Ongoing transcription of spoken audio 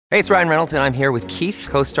Hey, it's Ryan Reynolds, and I'm here with Keith,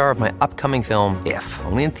 co-star of my upcoming film, If,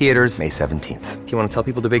 only in theaters May 17th. Do you want to tell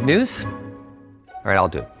people the big news? All right, I'll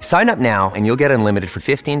do it. Sign up now and you'll get unlimited for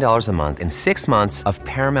 $15 a month and 6 months of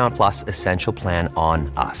Paramount Plus Essential Plan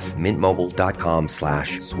on us.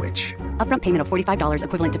 MintMobile.com/switch. Upfront payment of $45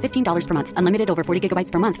 equivalent to $15 per month. Unlimited over 40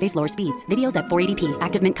 gigabytes per month. Face lower speeds. Videos at 480p.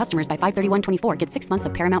 Active Mint customers by 531.24 get 6 months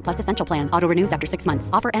of Paramount Plus Essential Plan. Auto renews after 6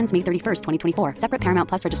 months. Offer ends May 31st, 2024. Separate Paramount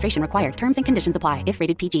Plus registration required. Terms and conditions apply if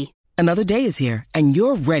rated PG. Another day is here, and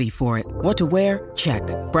you're ready for it. What to wear? Check.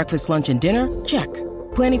 Breakfast, lunch, and dinner? Check.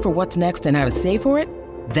 Planning for what's next and how to save for it?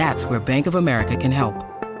 That's where Bank of America can help.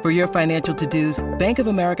 For your financial to-dos, Bank of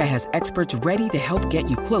America has experts ready to help get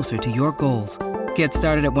you closer to your goals. Get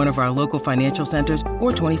started at one of our local financial centers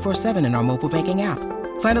or 24/7 in our mobile banking app.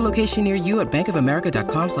 Find a location near you at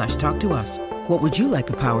bankofamerica.com/talktous. What would you like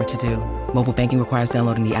the power to do? Mobile banking requires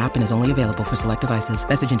downloading the app and is only available for select devices.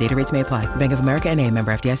 Message and data rates may apply. Bank of America N.A.,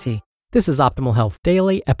 member FDIC. This is Optimal Health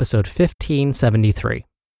Daily, episode 1573.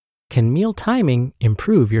 Can meal timing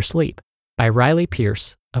improve your sleep? By Riley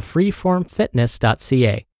Pearce of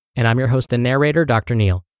FreeFormFitness.ca. And I'm your host and narrator, Dr.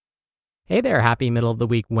 Neil. Hey there, happy middle of the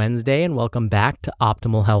week Wednesday, and welcome back to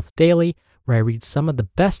Optimal Health Daily, where I read some of the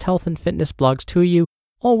best health and fitness blogs to you,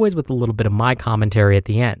 always with a little bit of my commentary at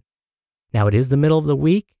the end. Now, it is the middle of the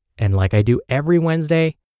week, and like I do every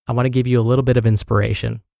Wednesday, I want to give you a little bit of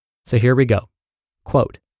inspiration. So here we go.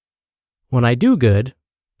 Quote, "When I do good,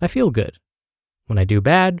 I feel good. When I do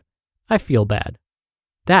bad, I feel bad.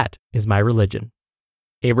 That is my religion."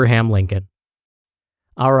 Abraham Lincoln.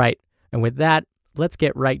 All right, and with that, let's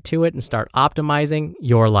get right to it and start optimizing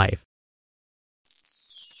your life.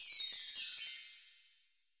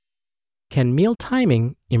 Can meal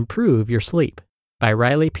timing improve your sleep? By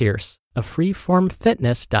Riley Pearce of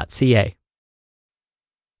FreeFormFitness.ca.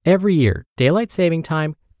 Every year, daylight saving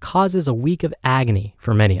time causes a week of agony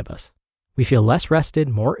for many of us. We feel less rested,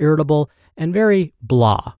 more irritable, and very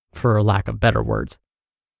blah, for lack of better words.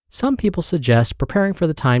 Some people suggest preparing for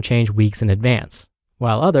the time change weeks in advance,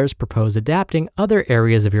 while others propose adapting other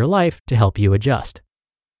areas of your life to help you adjust.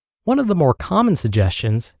 One of the more common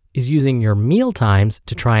suggestions is using your meal times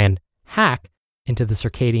to try and hack into the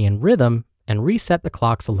circadian rhythm and reset the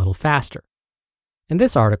clocks a little faster. In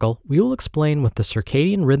this article, we will explain what the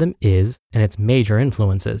circadian rhythm is and its major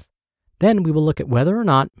influences. Then we will look at whether or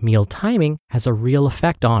not meal timing has a real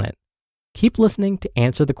effect on it. Keep listening to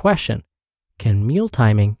answer the question, can meal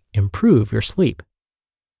timing improve your sleep?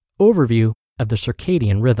 Overview of the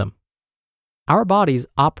circadian rhythm. Our bodies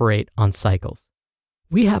operate on cycles.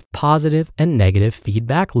 We have positive and negative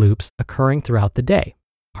feedback loops occurring throughout the day.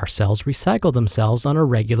 Our cells recycle themselves on a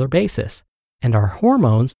regular basis, and our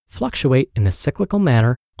hormones fluctuate in a cyclical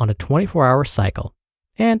manner on a 24-hour cycle,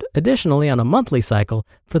 and additionally on a monthly cycle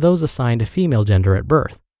for those assigned a female gender at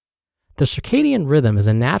birth. The circadian rhythm is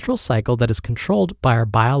a natural cycle that is controlled by our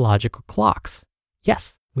biological clocks.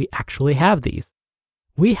 Yes, we actually have these.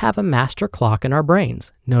 We have a master clock in our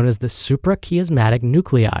brains, known as the suprachiasmatic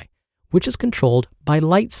nuclei, which is controlled by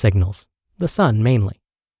light signals, the sun mainly.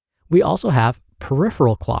 We also have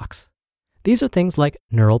peripheral clocks. These are things like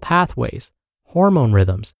neural pathways, hormone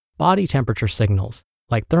rhythms, body temperature signals,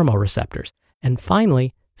 like thermoreceptors, and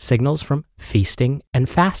finally, signals from feasting and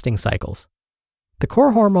fasting cycles. The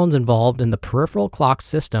core hormones involved in the peripheral clock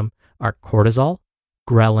system are cortisol,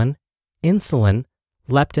 ghrelin, insulin,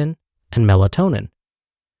 leptin, and melatonin.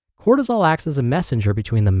 Cortisol acts as a messenger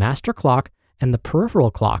between the master clock and the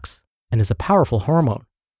peripheral clocks and is a powerful hormone.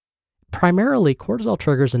 Primarily, cortisol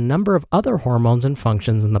triggers a number of other hormones and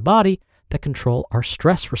functions in the body that control our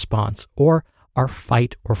stress response or our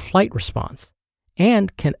fight or flight response,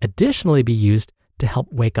 and can additionally be used to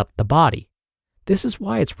help wake up the body. This is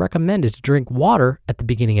why it's recommended to drink water at the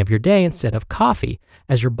beginning of your day instead of coffee,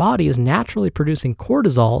 as your body is naturally producing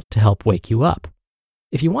cortisol to help wake you up.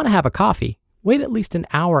 If you want to have a coffee, wait at least an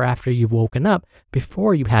hour after you've woken up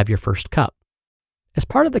before you have your first cup. As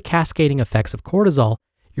part of the cascading effects of cortisol,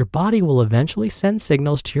 your body will eventually send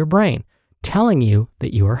signals to your brain telling you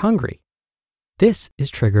that you are hungry. This is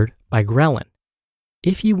triggered by ghrelin.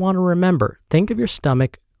 If you want to remember, think of your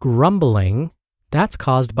stomach grumbling. That's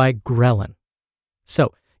caused by ghrelin.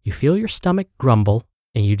 So you feel your stomach grumble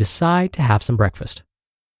and you decide to have some breakfast.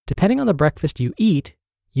 Depending on the breakfast you eat,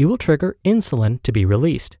 you will trigger insulin to be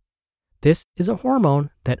released. This is a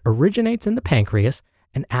hormone that originates in the pancreas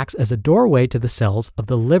and acts as a doorway to the cells of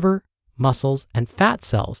the liver, muscles, and fat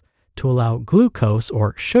cells to allow glucose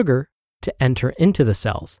or sugar to enter into the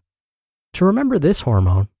cells. To remember this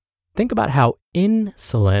hormone, think about how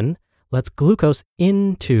insulin lets glucose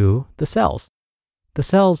into the cells. The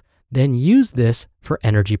cells then use this for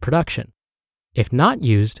energy production. If not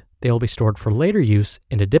used, they will be stored for later use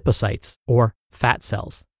in adipocytes, or fat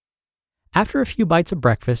cells. After a few bites of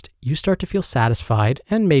breakfast, you start to feel satisfied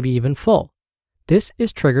and maybe even full. This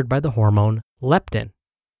is triggered by the hormone leptin.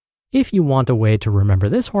 If you want a way to remember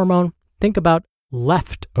this hormone, think about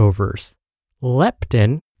leftovers.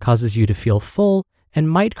 Leptin causes you to feel full and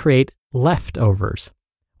might create leftovers.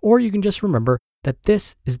 Or you can just remember that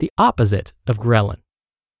this is the opposite of ghrelin.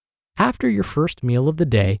 After your first meal of the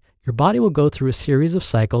day, your body will go through a series of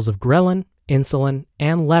cycles of ghrelin, insulin,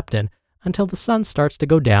 and leptin until the sun starts to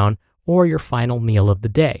go down or your final meal of the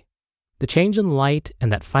day. The change in light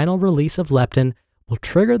and that final release of leptin will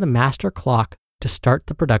trigger the master clock to start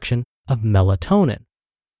the production of melatonin.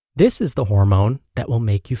 This is the hormone that will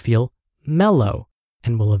make you feel mellow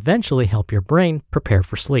and will eventually help your brain prepare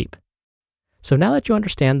for sleep. So now that you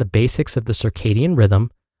understand the basics of the circadian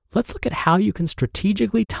rhythm, let's look at how you can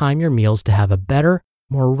strategically time your meals to have a better,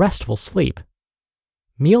 more restful sleep.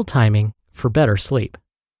 Meal timing for better sleep.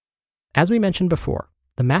 As we mentioned before,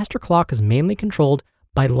 the master clock is mainly controlled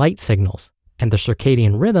by light signals, and the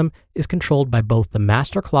circadian rhythm is controlled by both the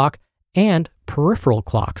master clock and peripheral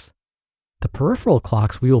clocks. The peripheral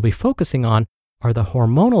clocks we will be focusing on are the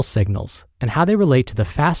hormonal signals and how they relate to the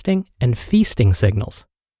fasting and feasting signals.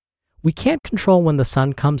 We can't control when the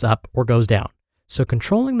sun comes up or goes down, so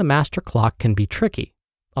controlling the master clock can be tricky,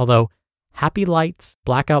 although happy lights,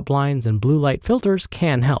 blackout blinds, and blue light filters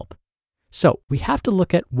can help. So we have to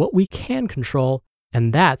look at what we can control,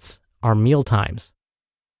 and that's our meal times.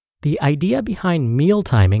 The idea behind meal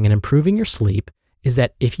timing and improving your sleep is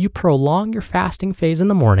that if you prolong your fasting phase in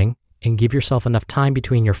the morning and give yourself enough time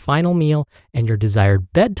between your final meal and your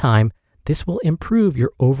desired bedtime, this will improve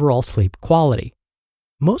your overall sleep quality.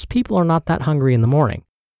 Most people are not that hungry in the morning,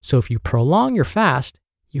 so if you prolong your fast,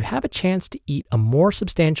 you have a chance to eat a more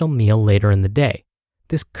substantial meal later in the day.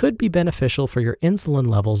 This could be beneficial for your insulin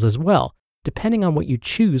levels as well, depending on what you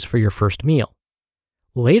choose for your first meal.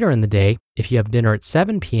 Later in the day, if you have dinner at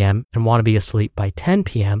 7 p.m. and want to be asleep by 10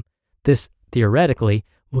 p.m., this, theoretically,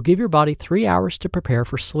 will give your body 3 hours to prepare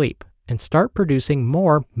for sleep and start producing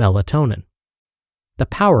more melatonin. The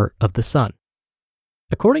power of the sun.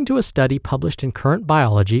 According to a study published in Current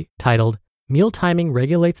Biology titled Meal Timing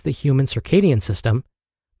Regulates the Human Circadian System,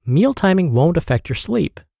 meal timing won't affect your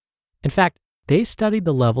sleep. In fact, they studied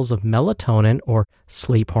the levels of melatonin, or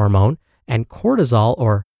sleep hormone, and cortisol,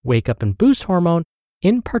 or wake up and boost hormone,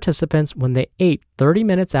 in participants when they ate 30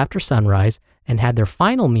 minutes after sunrise and had their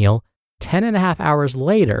final meal 10.5 hours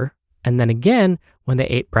later, and then again when they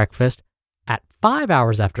ate breakfast at 5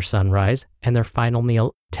 hours after sunrise and their final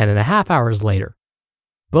meal 10.5 hours later.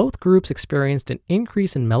 Both groups experienced an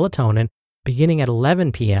increase in melatonin beginning at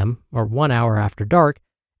 11 p.m., or 1 hour after dark,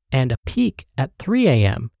 and a peak at 3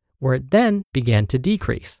 a.m., where it then began to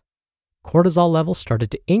decrease. Cortisol levels started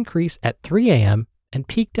to increase at 3 a.m. and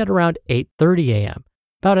peaked at around 8:30 a.m.,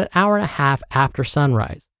 about an hour and a half after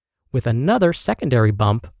sunrise, with another secondary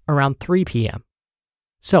bump around 3 p.m.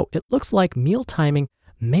 So it looks like meal timing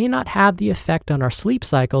may not have the effect on our sleep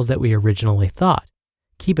cycles that we originally thought.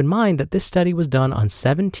 Keep in mind that this study was done on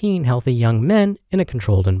 17 healthy young men in a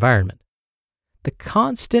controlled environment. The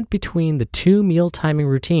constant between the two meal timing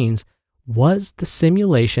routines was the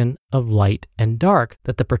simulation of light and dark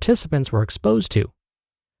that the participants were exposed to.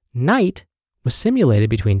 Night was simulated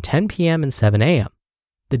between 10 p.m. and 7 a.m.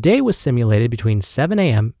 The day was simulated between 7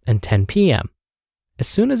 a.m. and 10 p.m. As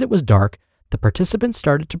soon as it was dark, the participants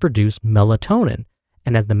started to produce melatonin,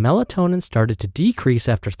 and as the melatonin started to decrease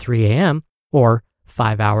after 3 a.m., or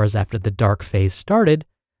 5 hours after the dark phase started,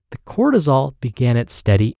 the cortisol began its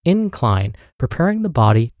steady incline, preparing the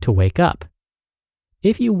body to wake up.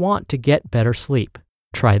 If you want to get better sleep,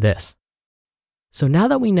 try this. So now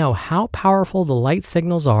that we know how powerful the light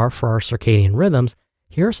signals are for our circadian rhythms,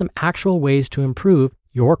 here are some actual ways to improve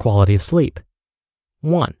your quality of sleep.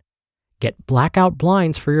 1. Get blackout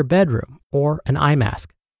blinds for your bedroom or an eye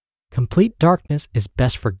mask. Complete darkness is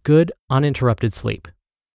best for good, uninterrupted sleep.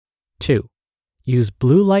 2. Use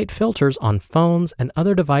blue light filters on phones and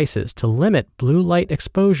other devices to limit blue light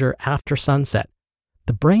exposure after sunset.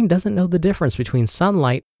 The brain doesn't know the difference between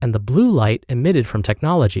sunlight and the blue light emitted from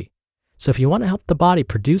technology. So if you want to help the body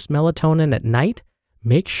produce melatonin at night,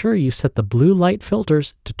 make sure you set the blue light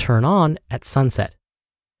filters to turn on at sunset.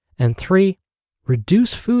 And 3,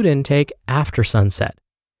 reduce food intake after sunset.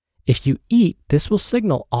 If you eat, this will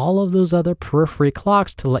signal all of those other periphery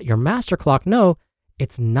clocks to let your master clock know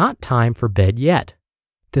it's not time for bed yet.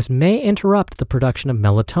 This may interrupt the production of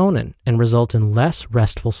melatonin and result in less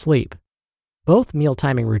restful sleep. Both meal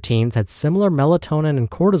timing routines had similar melatonin and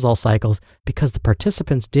cortisol cycles because the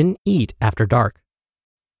participants didn't eat after dark.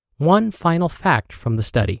 One final fact from the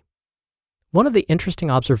study. One of the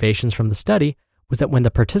interesting observations from the study was that when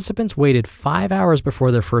the participants waited 5 hours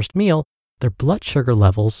before their first meal, their blood sugar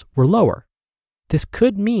levels were lower. This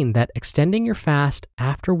could mean that extending your fast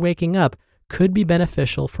after waking up could be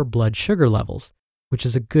beneficial for blood sugar levels, which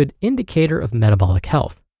is a good indicator of metabolic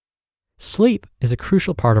health. Sleep is a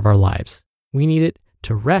crucial part of our lives. We need it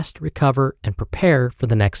to rest, recover, and prepare for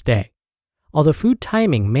the next day. Although food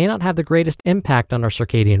timing may not have the greatest impact on our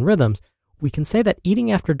circadian rhythms, we can say that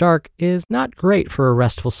eating after dark is not great for a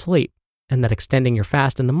restful sleep, and that extending your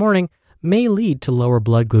fast in the morning may lead to lower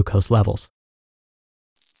blood glucose levels.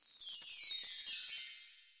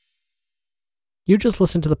 You just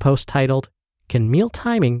listened to the post titled, "Can Meal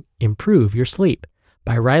Timing Improve Your Sleep?"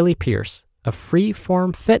 by Riley Pearce of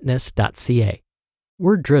FreeFormFitness.ca.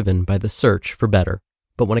 We're driven by the search for better,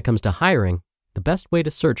 but when it comes to hiring, the best way to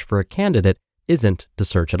search for a candidate isn't to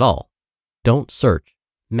search at all. Don't search,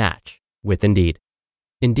 match with Indeed.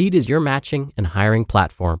 Indeed is your matching and hiring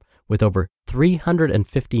platform with over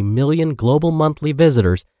 350 million global monthly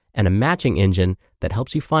visitors and a matching engine that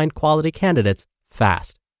helps you find quality candidates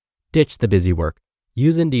fast. Ditch the busy work.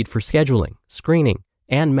 Use Indeed for scheduling, screening,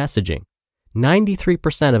 and messaging.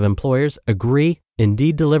 93% of employers agree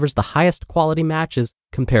Indeed delivers the highest quality matches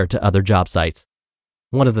compared to other job sites.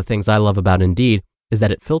 One of the things I love about Indeed is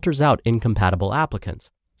that it filters out incompatible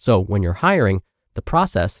applicants. So when you're hiring, the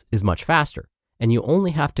process is much faster, and you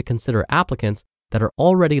only have to consider applicants that are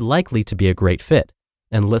already likely to be a great fit.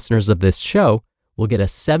 And listeners of this show will get a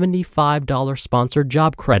 $75 sponsored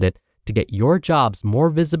job credit to get your jobs more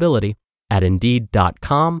visibility at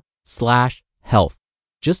Indeed.com/health.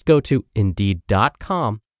 Just go to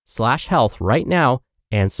Indeed.com/health right now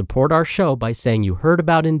and support our show by saying you heard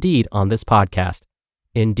about Indeed on this podcast.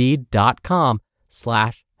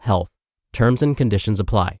 Indeed.com/health. Terms and conditions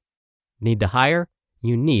apply. Need to hire?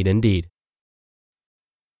 You need Indeed.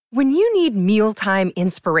 When you need mealtime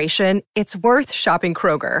inspiration, it's worth shopping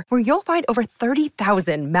Kroger, where you'll find over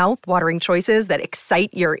 30,000 mouth-watering choices that excite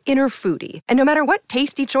your inner foodie. And no matter what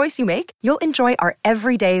tasty choice you make, you'll enjoy our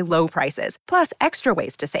everyday low prices, plus extra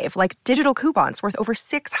ways to save, like digital coupons worth over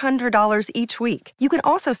 $600 each week. You can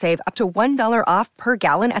also save up to $1 off per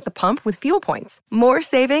gallon at the pump with fuel points. More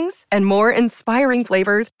savings and more inspiring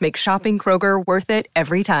flavors make shopping Kroger worth it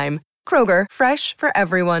every time. Kroger, fresh for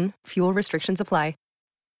everyone. Fuel restrictions apply.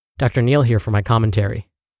 Dr. Neal here for my commentary.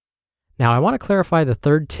 Now, I want to clarify the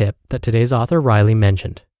third tip that today's author Riley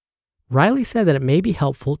mentioned. Riley said that it may be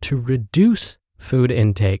helpful to reduce food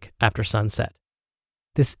intake after sunset.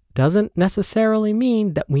 This doesn't necessarily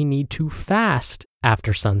mean that we need to fast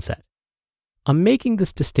after sunset. I'm making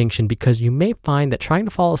this distinction because you may find that trying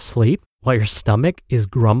to fall asleep while your stomach is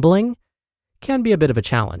grumbling can be a bit of a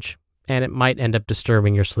challenge, and it might end up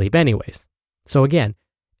disturbing your sleep anyways. So again,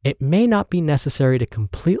 it may not be necessary to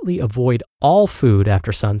completely avoid all food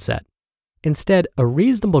after sunset. Instead, a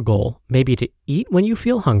reasonable goal may be to eat when you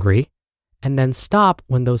feel hungry and then stop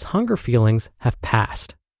when those hunger feelings have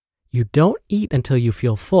passed. You don't eat until you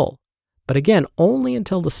feel full, but again, only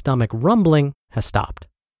until the stomach rumbling has stopped.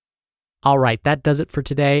 All right, that does it for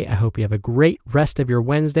today. I hope you have a great rest of your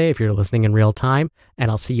Wednesday if you're listening in real time, and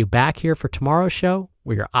I'll see you back here for tomorrow's show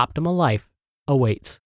where your optimal life awaits.